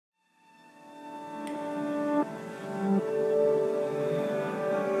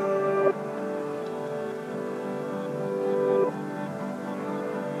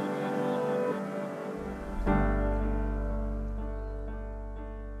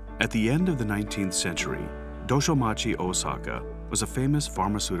At the end of the 19th century, Doshomachi, Osaka was a famous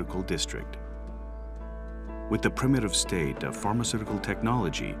pharmaceutical district. With the primitive state of pharmaceutical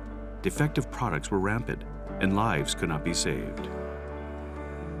technology, defective products were rampant and lives could not be saved.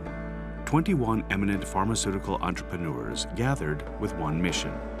 21 eminent pharmaceutical entrepreneurs gathered with one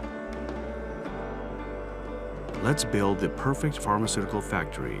mission. Let's build the perfect pharmaceutical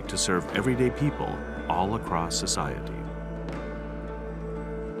factory to serve everyday people all across society.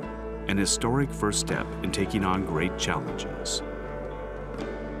 An historic first step in taking on great challenges.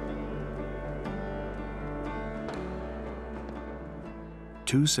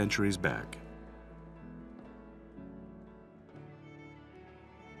 Two centuries back.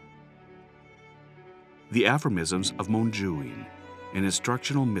 The Aphorisms of Monjuin, an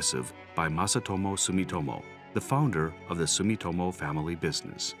instructional missive by Masatomo Sumitomo, the founder of the Sumitomo family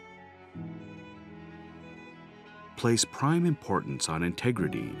business. Place prime importance on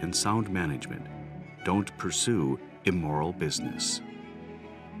integrity and sound management. Don't pursue immoral business.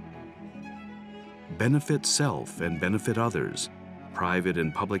 Benefit self and benefit others. Private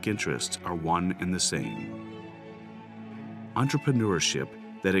and public interests are one and the same. Entrepreneurship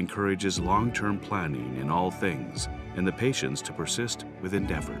that encourages long-term planning in all things and the patience to persist with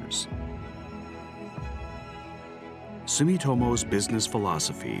endeavors. Sumitomo's business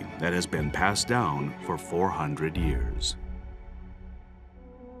philosophy that has been passed down for 400 years.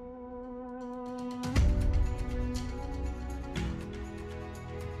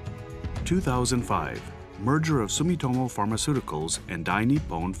 In 2005, merger of Sumitomo Pharmaceuticals and Dai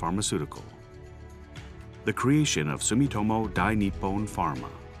Nippon Pharmaceutical. The creation of Sumitomo Dai Nippon Pharma.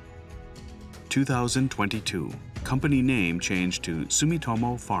 2022, company name changed to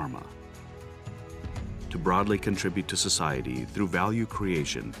Sumitomo Pharma. To broadly contribute to society through value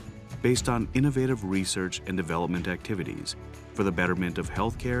creation based on innovative research and development activities for the betterment of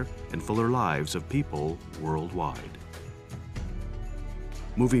healthcare and fuller lives of people worldwide.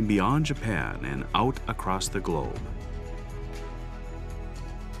 Moving beyond Japan and out across the globe.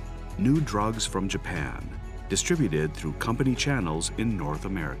 New drugs from Japan, distributed through company channels in North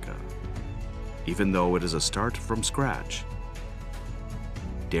America. Even though it is a start from scratch,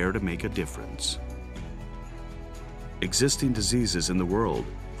 dare to make a difference. Existing diseases in the world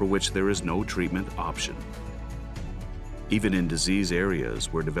for which there is no treatment option. Even in disease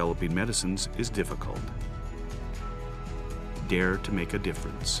areas where developing medicines is difficult. Dare to make a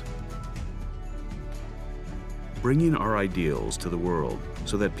difference. Bringing our ideals to the world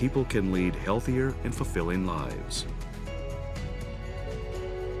so that people can lead healthier and fulfilling lives.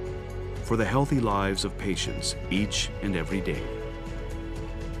 For the healthy lives of patients each and every day.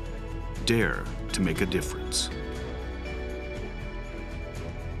 Dare to make a difference.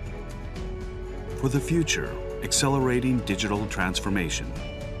 For the future, accelerating digital transformation.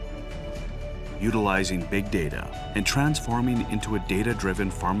 Utilizing big data and transforming into a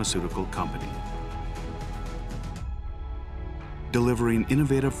data-driven pharmaceutical company. Delivering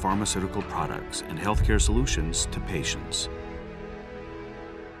innovative pharmaceutical products and healthcare solutions to patients.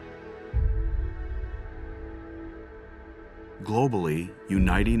 Globally,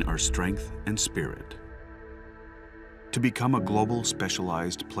 uniting our strength and spirit. To become a global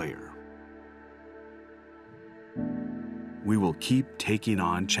specialized player. We will keep taking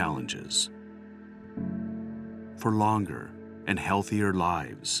on challenges for longer and healthier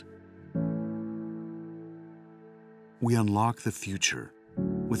lives. We unlock the future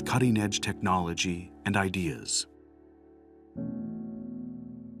with cutting-edge technology and ideas.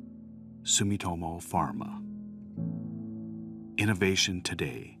 Sumitomo Pharma. Innovation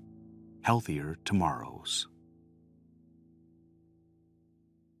today, healthier tomorrows.